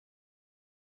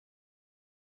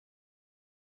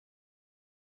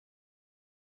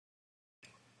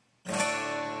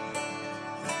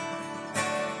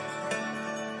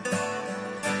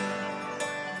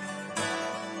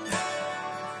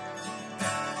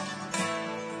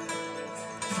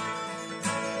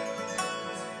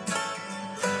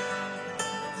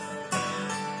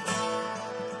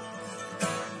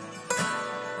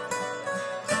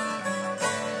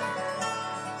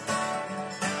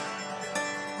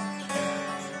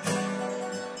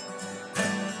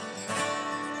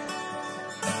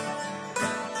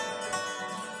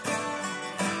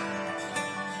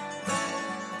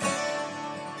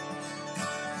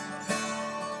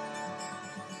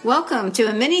Welcome to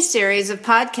a mini-series of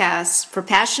podcasts for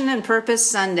Passion and Purpose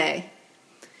Sunday.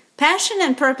 Passion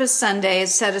and Purpose Sunday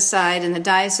is set aside in the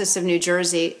Diocese of New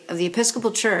Jersey of the Episcopal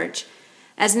Church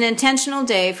as an intentional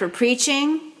day for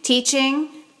preaching, teaching,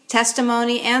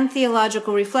 testimony, and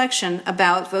theological reflection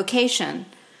about vocation,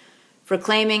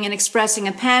 proclaiming and expressing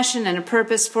a passion and a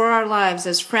purpose for our lives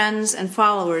as friends and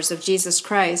followers of Jesus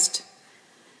Christ.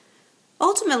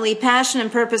 Ultimately, Passion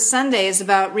and Purpose Sunday is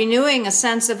about renewing a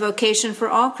sense of vocation for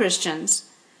all Christians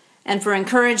and for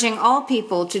encouraging all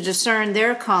people to discern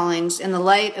their callings in the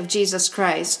light of Jesus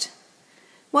Christ.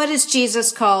 What is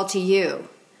Jesus' call to you?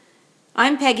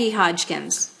 I'm Peggy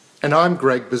Hodgkins. And I'm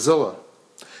Greg Bazilla.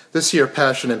 This year,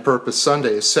 Passion and Purpose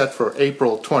Sunday is set for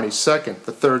April 22nd,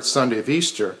 the third Sunday of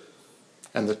Easter.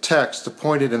 And the texts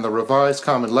appointed in the Revised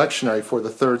Common Lectionary for the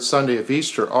third Sunday of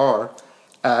Easter are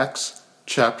Acts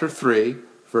chapter 3,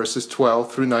 verses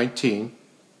 12 through 19,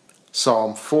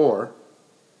 Psalm 4,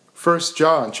 1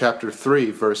 John chapter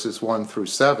 3, verses 1 through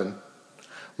 7,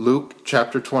 Luke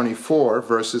chapter 24,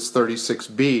 verses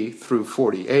 36b through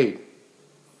 48.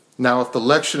 Now, if the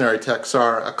lectionary texts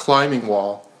are a climbing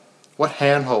wall, what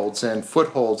handholds and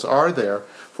footholds are there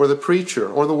for the preacher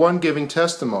or the one giving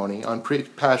testimony on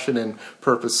Passion and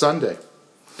Purpose Sunday?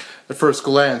 At first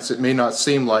glance, it may not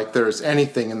seem like there is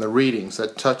anything in the readings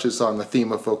that touches on the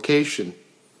theme of vocation.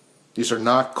 These are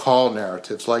not call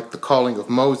narratives like the calling of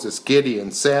Moses,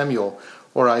 Gideon, Samuel,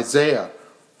 or Isaiah,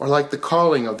 or like the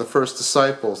calling of the first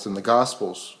disciples in the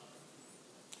Gospels.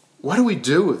 What do we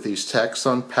do with these texts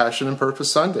on Passion and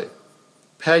Purpose Sunday?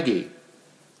 Peggy,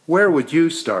 where would you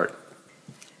start?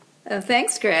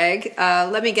 Thanks, Greg.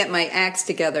 Let me get my acts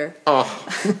together. Oh,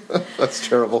 that's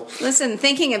terrible. Listen,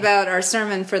 thinking about our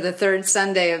sermon for the third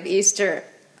Sunday of Easter,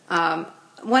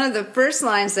 one of the first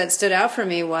lines that stood out for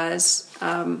me was,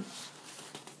 that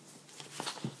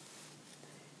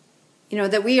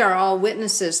we are all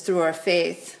witnesses through our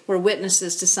faith. We're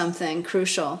witnesses to something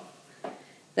crucial,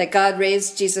 that God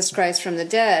raised Jesus Christ from the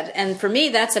dead. And for me,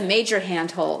 that's a major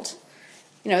handhold.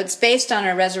 It's based on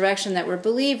our resurrection that we're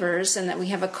believers and that we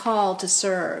have a call to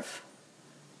serve.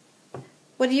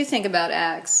 What do you think about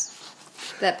Acts,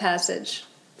 that passage?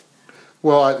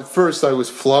 Well, at first I was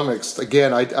flummoxed.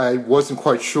 Again, I wasn't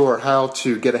quite sure how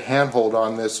to get a handhold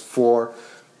on this for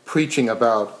preaching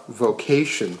about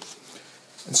vocation.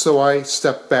 And so I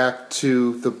stepped back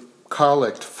to the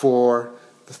collect for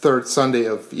the third Sunday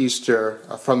of Easter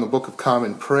from the Book of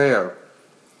Common Prayer.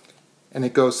 And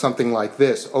it goes something like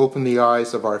this: open the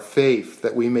eyes of our faith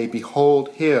that we may behold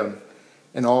him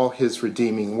and all his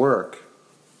redeeming work.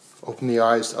 Open the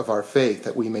eyes of our faith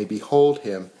that we may behold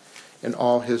him and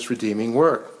all his redeeming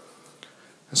work.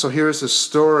 And so here's a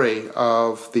story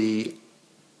of the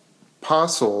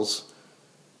apostles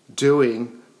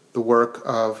doing the work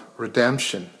of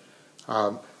redemption.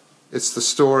 It's the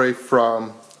story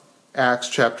from Acts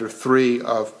chapter 3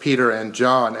 of Peter and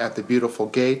John at the beautiful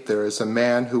gate. There is a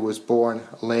man who was born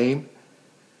lame.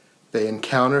 They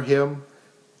encounter him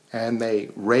and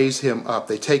they raise him up.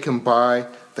 They take him by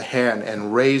the hand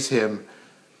and raise him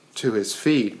to his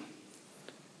feet.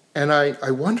 And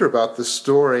I wonder about this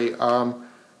story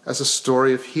as a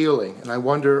story of healing. And I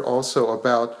wonder also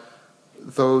about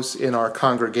those in our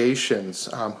congregations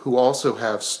who also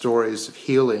have stories of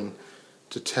healing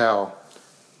to tell.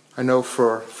 I know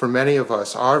for many of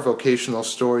us, our vocational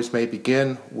stories may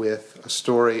begin with a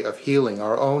story of healing,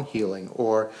 our own healing,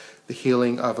 or the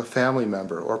healing of a family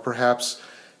member, or perhaps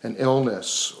an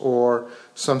illness, or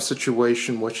some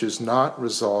situation which is not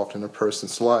resolved in a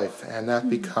person's life. And that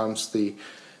becomes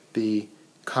the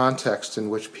context in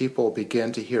which people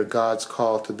begin to hear God's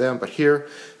call to them. But here,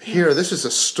 this is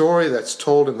a story that's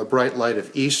told in the bright light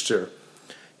of Easter.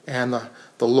 And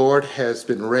the Lord has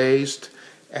been raised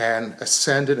and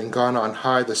ascended and gone on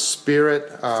high. The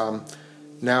Spirit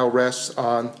now rests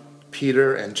on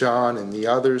Peter and John and the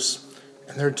others,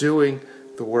 and they're doing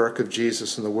the work of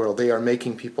Jesus in the world. They are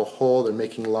making people whole. They're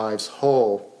making lives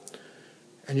whole.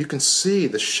 And you can see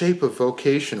the shape of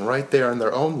vocation right there in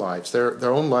their own lives. Their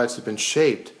own lives have been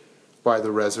shaped by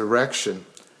the resurrection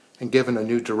and given a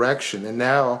new direction. And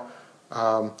now,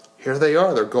 here they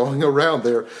are. They're going around.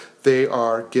 They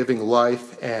are giving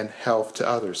life and health to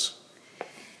others.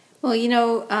 Well,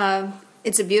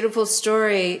 it's a beautiful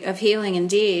story of healing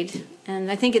indeed.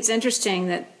 And I think it's interesting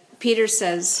that Peter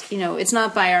says, it's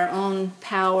not by our own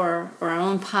power or our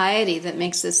own piety that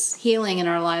makes this healing in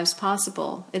our lives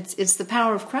possible. It's the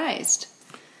power of Christ.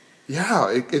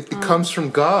 Yeah, it comes from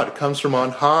God. It comes from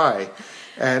on high.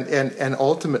 And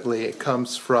ultimately it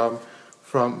comes from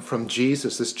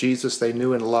Jesus, this Jesus they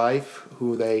knew in life,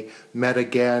 who they met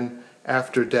again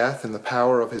after death and the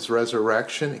power of his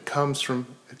resurrection. It comes from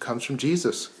comes from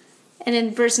Jesus. And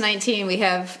in verse 19, we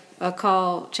have a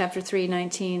call, chapter 3,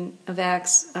 19 of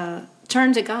Acts,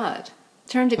 turn to God.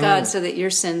 Turn to God so that your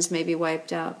sins may be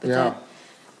wiped out. But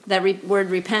that word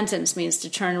repentance means to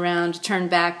turn around, to turn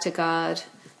back to God.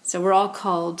 So we're all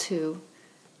called to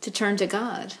turn to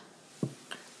God.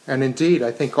 And indeed,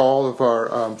 I think all of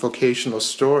our vocational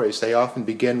stories, they often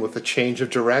begin with a change of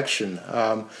direction.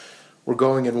 We're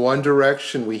going in one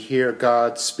direction, we hear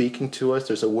God speaking to us,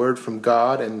 there's a word from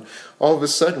God, and all of a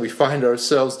sudden we find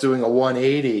ourselves doing a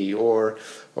 180 or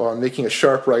making a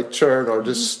sharp right turn or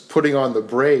just putting on the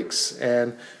brakes,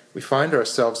 and we find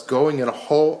ourselves going in a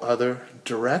whole other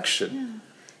direction. Yeah.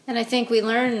 And I think we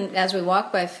learn as we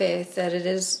walk by faith that it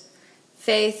is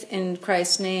faith in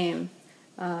Christ's name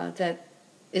that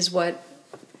is what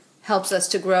helps us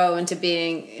to grow into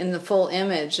being in the full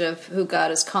image of who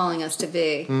God is calling us to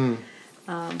be.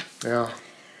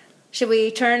 Should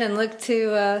we turn and look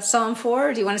to Psalm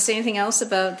 4? Do you want to say anything else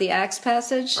about the Acts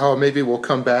passage? Oh, maybe we'll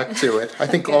come back to it. I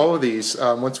think all of these,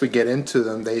 once we get into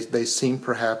them, they seem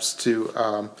perhaps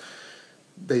to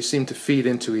feed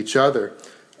into each other.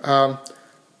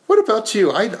 What about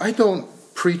you? I don't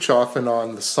preach often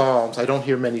on the Psalms. I don't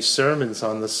hear many sermons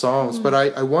on the Psalms, but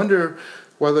I wonder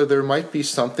whether there might be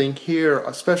something here,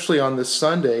 especially on this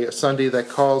Sunday, a Sunday that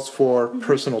calls for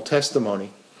personal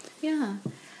testimony. Yeah.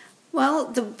 Well,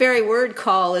 the very word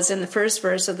call is in the first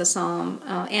verse of the psalm.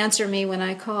 Answer me when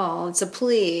I call. It's a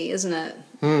plea, isn't it?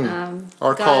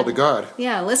 Our call to God.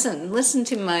 Yeah, listen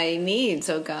to my needs,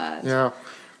 oh God. Yeah.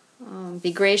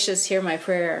 Be gracious, hear my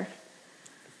prayer.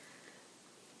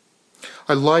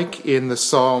 I like in the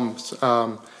Psalms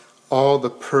all the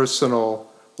personal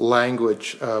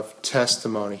language of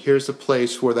testimony. Here's a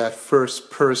place where that first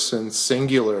person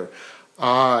singular,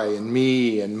 I and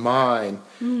me and mine.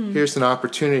 Here's an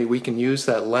opportunity we can use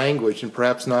that language and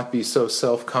perhaps not be so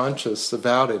self-conscious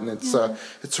about it. And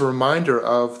it's a reminder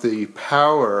of the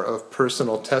power of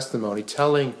personal testimony,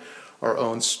 telling our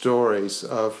own stories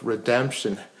of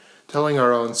redemption, telling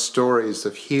our own stories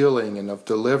of healing and of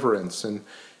deliverance and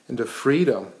of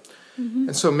freedom.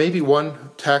 And so maybe one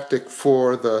tactic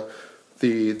for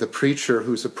the preacher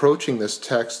who's approaching this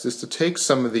text is to take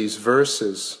some of these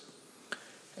verses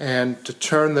and to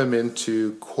turn them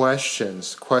into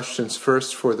questions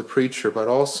first for the preacher, but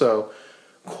also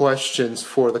questions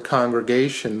for the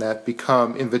congregation that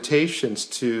become invitations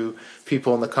to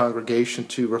people in the congregation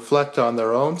to reflect on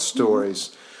their own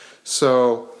stories.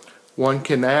 So one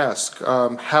can ask,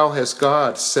 how has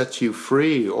God set you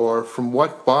free? Or from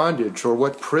what bondage or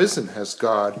what prison has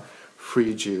God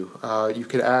freed you? You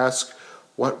could ask,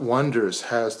 what wonders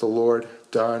has the Lord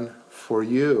done for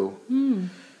you?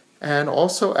 And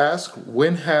also ask,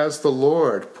 when has the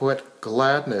Lord put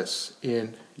gladness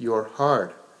in your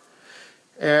heart?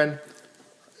 And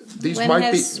these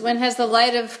when has the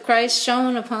light of Christ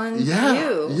shone upon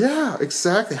you? Yeah,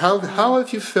 exactly. How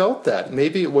have you felt that?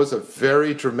 Maybe it was a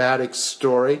very dramatic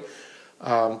story.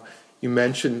 You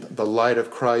mentioned the light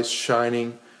of Christ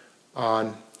shining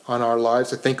on our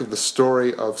lives. I think of the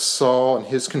story of Saul and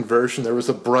his conversion. There was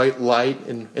a bright light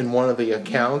in one of the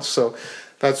accounts. So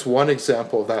that's one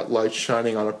example of that light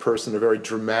shining on a person, a very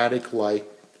dramatic light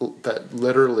that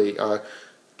literally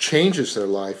changes their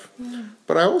life.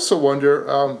 But I also wonder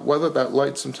whether that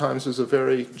light sometimes is a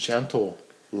very gentle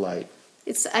light.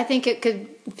 I think it could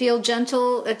feel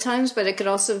gentle at times, but it could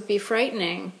also be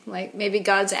frightening. Like maybe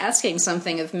God's asking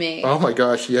something of me. Oh my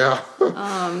gosh, yeah.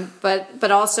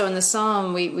 But also in the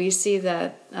psalm, we see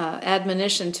that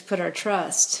admonition to put our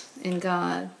trust in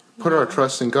God. Put our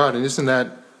trust in God, and isn't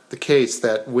that the case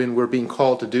that when we're being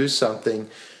called to do something,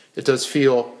 it does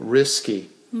feel risky.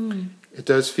 It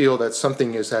does feel that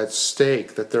something is at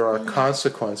stake, that there are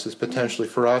consequences potentially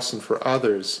for us and for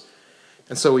others.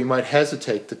 And so we might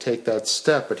hesitate to take that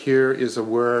step, but here is a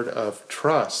word of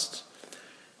trust.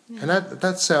 And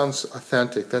that sounds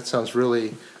authentic. That sounds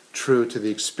really true to the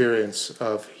experience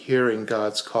of hearing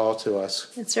God's call to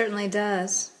us. It certainly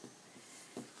does.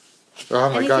 Oh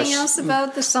my gosh. Anything else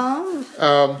about the psalm?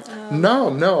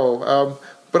 No.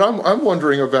 But I'm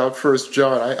wondering about 1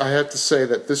 John. I have to say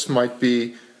that this might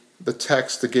be the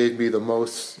text that gave me the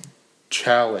most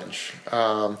challenge.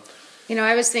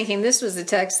 I was thinking this was the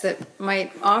text that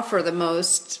might offer the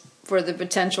most for the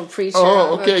potential preacher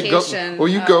vocation.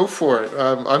 Go for it.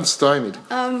 I'm stymied.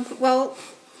 Well,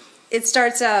 it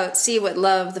starts out, see what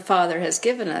love the Father has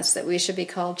given us, that we should be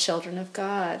called children of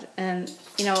God. And,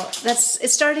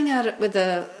 it's starting out with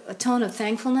a tone of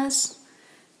thankfulness.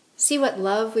 See what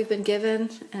love we've been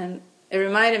given. And it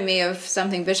reminded me of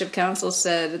something Bishop Council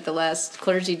said at the last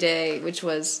clergy day, which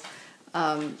was,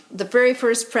 The very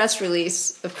first press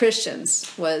release of Christians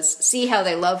was, "See how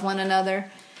they love one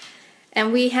another."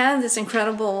 And we have this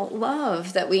incredible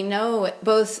love that we know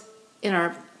both in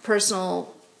our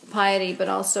personal piety, but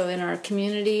also in our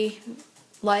community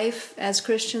life as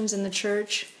Christians in the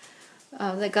church,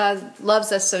 that God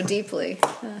loves us so deeply.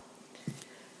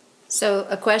 So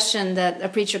a question that a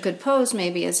preacher could pose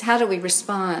maybe is, how do we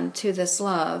respond to this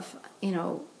love? You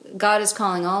know, God is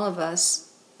calling all of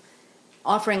us,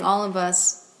 offering all of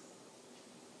us,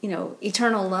 you know,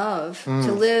 eternal love,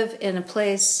 to live in a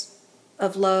place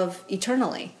of love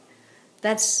eternally.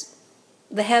 That's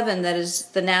the heaven that is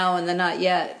the now and the not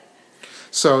yet.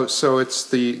 So it's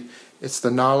the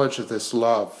knowledge of this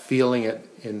love, feeling it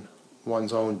in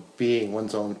one's own being,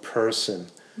 one's own person,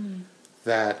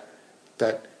 that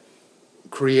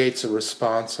creates a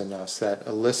response in us, that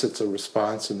elicits a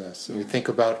response in us. And we think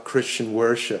about Christian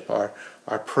worship, our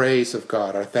praise of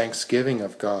God, our thanksgiving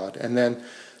of God, and then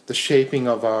the shaping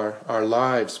of our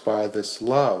lives by this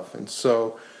love. And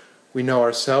so we know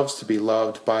ourselves to be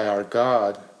loved by our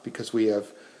God because we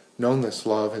have known this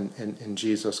love in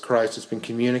Jesus Christ. It's been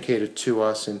communicated to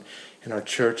us in our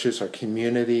churches, our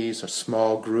communities, our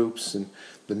small groups, and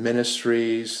the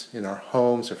ministries, in our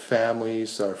homes, our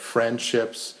families, our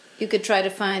friendships. You could try to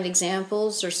find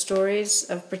examples or stories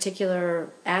of particular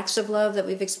acts of love that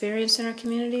we've experienced in our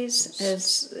communities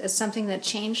as something that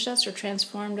changed us or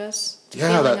transformed us.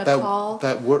 Yeah, that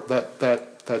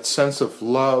sense of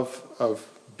love, of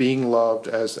being loved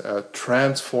as a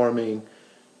transforming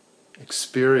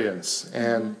experience.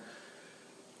 And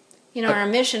you know, our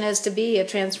mission is to be a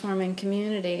transforming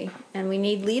community, and we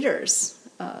need leaders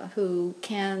who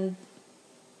can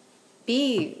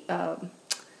be.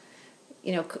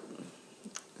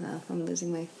 I'm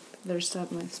losing my. Better stop.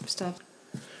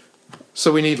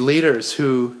 So we need leaders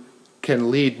who can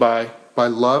lead by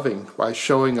loving, by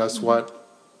showing us what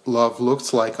love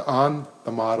looks like on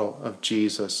the model of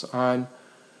Jesus, on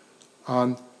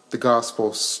the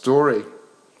gospel story.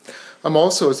 I'm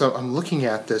also, as I'm looking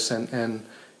at this, and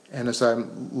as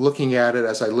I'm looking at it,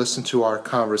 as I listen to our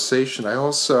conversation, I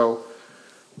also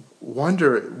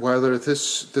wonder whether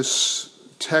this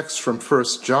text from 1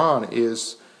 John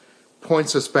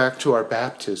points us back to our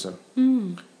baptism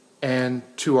and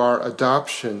to our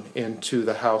adoption into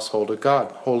the household of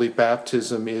God. Holy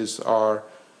baptism is our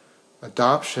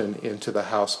adoption into the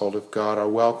household of God, our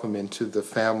welcome into the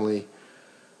family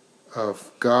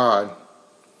of God.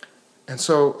 And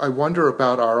so I wonder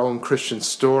about our own Christian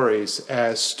stories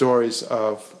as stories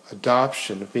of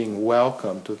adoption, of being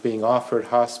welcomed, of being offered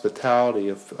hospitality,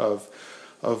 of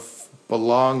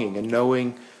belonging and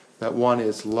knowing that one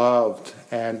is loved.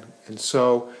 And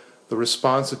so the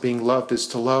response of being loved is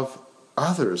to love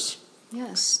others.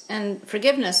 Yes, and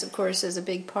forgiveness, of course, is a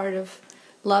big part of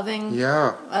loving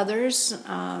others.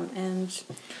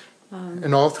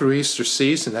 And all through Easter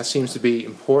season, that seems to be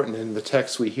important in the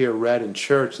texts we hear read in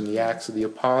church, in the Acts of the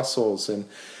Apostles and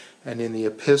in the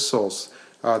epistles,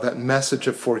 that message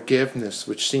of forgiveness,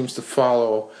 which seems to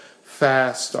follow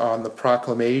fast on the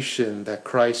proclamation that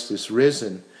Christ is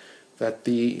risen, that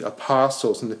the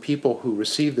apostles and the people who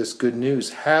received this good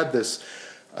news had this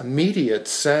immediate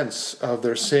sense of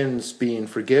their sins being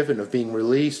forgiven, of being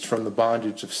released from the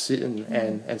bondage of sin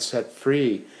and set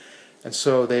free. And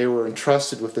so they were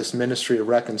entrusted with this ministry of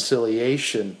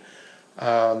reconciliation.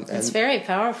 It's very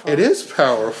powerful. It is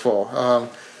powerful.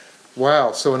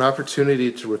 Wow. So an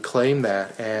opportunity to reclaim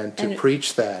that and to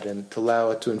preach that and to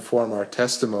allow it to inform our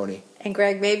testimony. And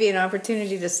Greg, maybe an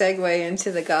opportunity to segue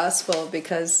into the gospel,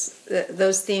 because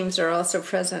those themes are also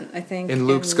present, I think, in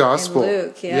Luke's gospel. In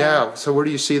Luke, yeah. So where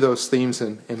do you see those themes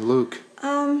in Luke?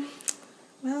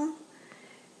 Well,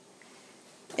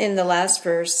 in the last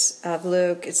verse of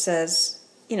Luke, it says,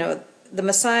 the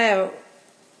Messiah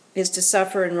is to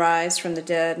suffer and rise from the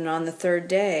dead, and on the third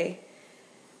day,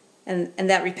 and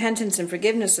that repentance and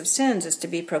forgiveness of sins is to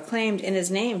be proclaimed in his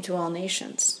name to all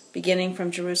nations, beginning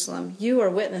from Jerusalem. You are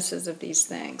witnesses of these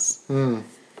things.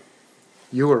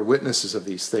 You are witnesses of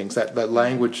these things. That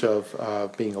language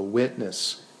of being a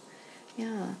witness.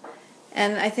 Yeah.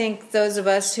 And I think those of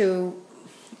us who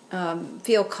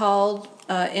feel called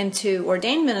into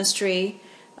ordained ministry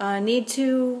need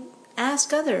to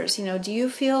ask others, do you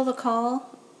feel the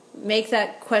call? Make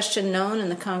that question known in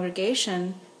the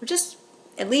congregation, or just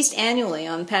at least annually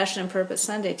on Passion and Purpose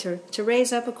Sunday to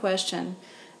raise up a question.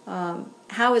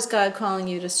 How is God calling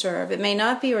you to serve? It may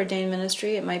not be ordained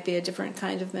ministry. It might be a different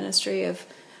kind of ministry of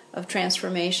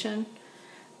transformation.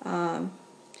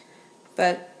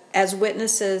 But as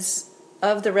witnesses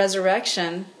of the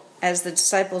resurrection, as the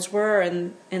disciples were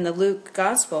in the Luke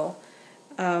Gospel,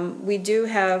 we do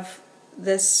have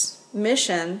this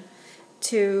mission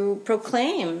to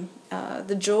proclaim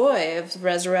the joy of the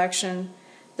resurrection,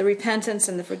 the repentance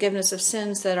and the forgiveness of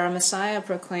sins that our Messiah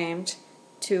proclaimed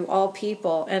to all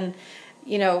people. And,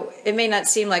 it may not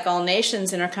seem like all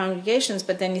nations in our congregations,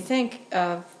 but then you think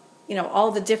of,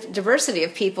 all the diversity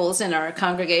of peoples in our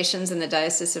congregations in the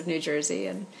Diocese of New Jersey,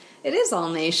 and it is all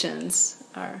nations,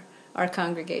 our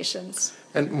congregations.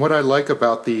 And what I like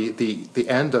about the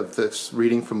end of this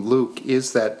reading from Luke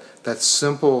is that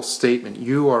simple statement,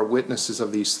 you are witnesses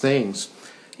of these things.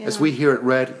 Yeah. As we hear it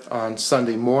read on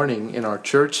Sunday morning in our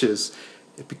churches,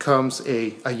 it becomes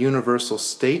a universal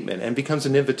statement and becomes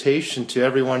an invitation to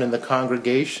everyone in the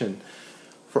congregation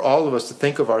for all of us to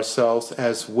think of ourselves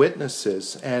as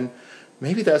witnesses. And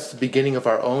maybe that's the beginning of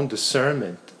our own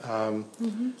discernment.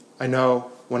 I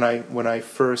know when I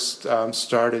first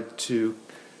started to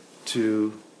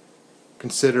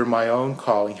consider my own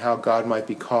calling, how God might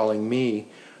be calling me,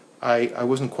 I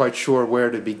wasn't quite sure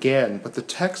where to begin, but the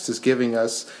text is giving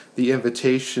us the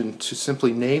invitation to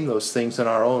simply name those things in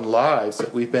our own lives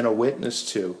that we've been a witness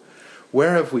to.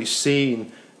 Where have we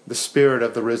seen the Spirit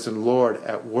of the risen Lord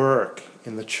at work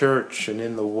in the church and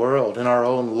in the world, in our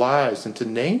own lives, and to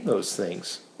name those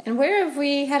things? And where have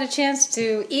we had a chance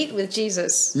to eat with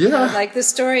Jesus? Yeah. Like this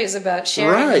story is about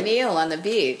sharing a meal on the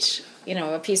beach,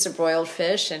 a piece of broiled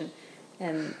fish, and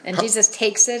Jesus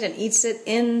takes it and eats it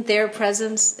in their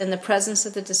presence, in the presence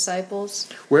of the disciples.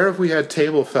 Where have we had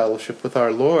table fellowship with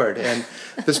our Lord? And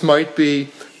this might be,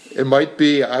 I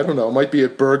don't know, it might be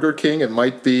at Burger King, it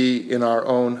might be in our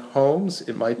own homes,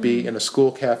 it might be in a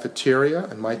school cafeteria,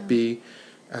 it might be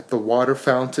at the water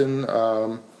fountain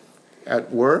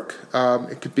at work.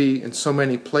 It could be in so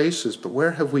many places, but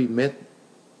where have we met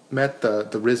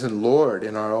the risen Lord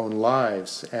in our own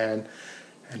lives and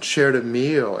shared a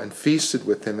meal and feasted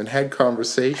with him and had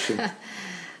conversation?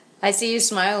 I see you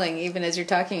smiling even as you're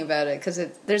talking about it, because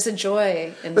there's a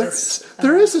joy in this.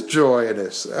 There is a joy in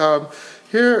this.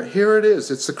 Here it is.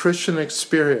 It's the Christian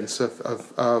experience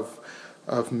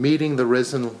of meeting the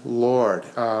risen Lord.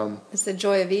 It's the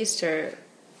joy of Easter,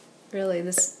 really,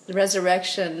 this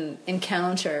resurrection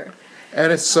encounter.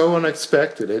 And it's so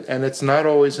unexpected, and it's not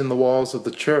always in the walls of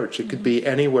the church. It could be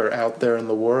anywhere out there in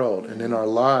the world and in our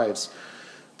lives.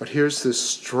 But here's this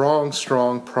strong,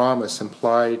 strong promise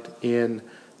implied in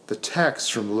the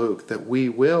text from Luke that we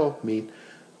will meet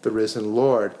the risen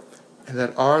Lord and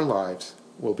that our lives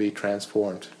will be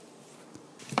transformed.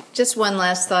 Just one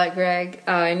last thought, Greg.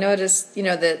 I noticed,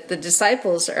 that the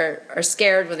disciples are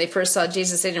scared when they first saw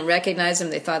Jesus. They didn't recognize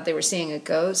him. They thought they were seeing a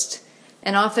ghost.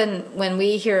 And often when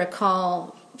we hear a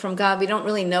call from God, we don't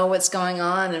really know what's going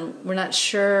on, and we're not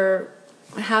sure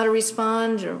how to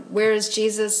respond, or where is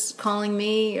Jesus calling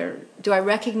me, or do I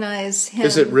recognize him?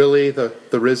 Is it really the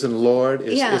risen Lord?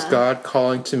 Is God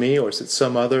calling to me, or is it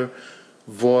some other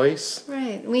voice?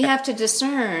 Right. We have to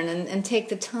discern and take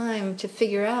the time to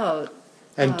figure out.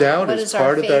 And doubt is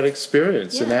part of that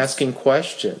experience, and asking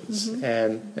questions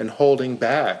and holding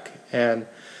back. And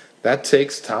that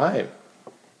takes time.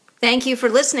 Thank you for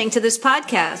listening to this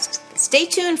podcast. Stay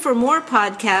tuned for more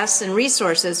podcasts and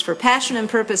resources for Passion and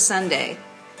Purpose Sunday.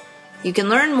 You can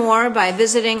learn more by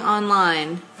visiting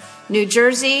online,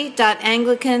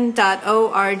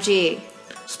 newjersey.anglican.org.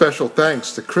 Special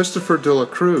thanks to Christopher de la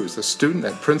Cruz, a student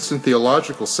at Princeton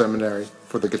Theological Seminary,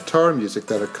 for the guitar music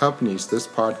that accompanies this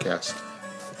podcast.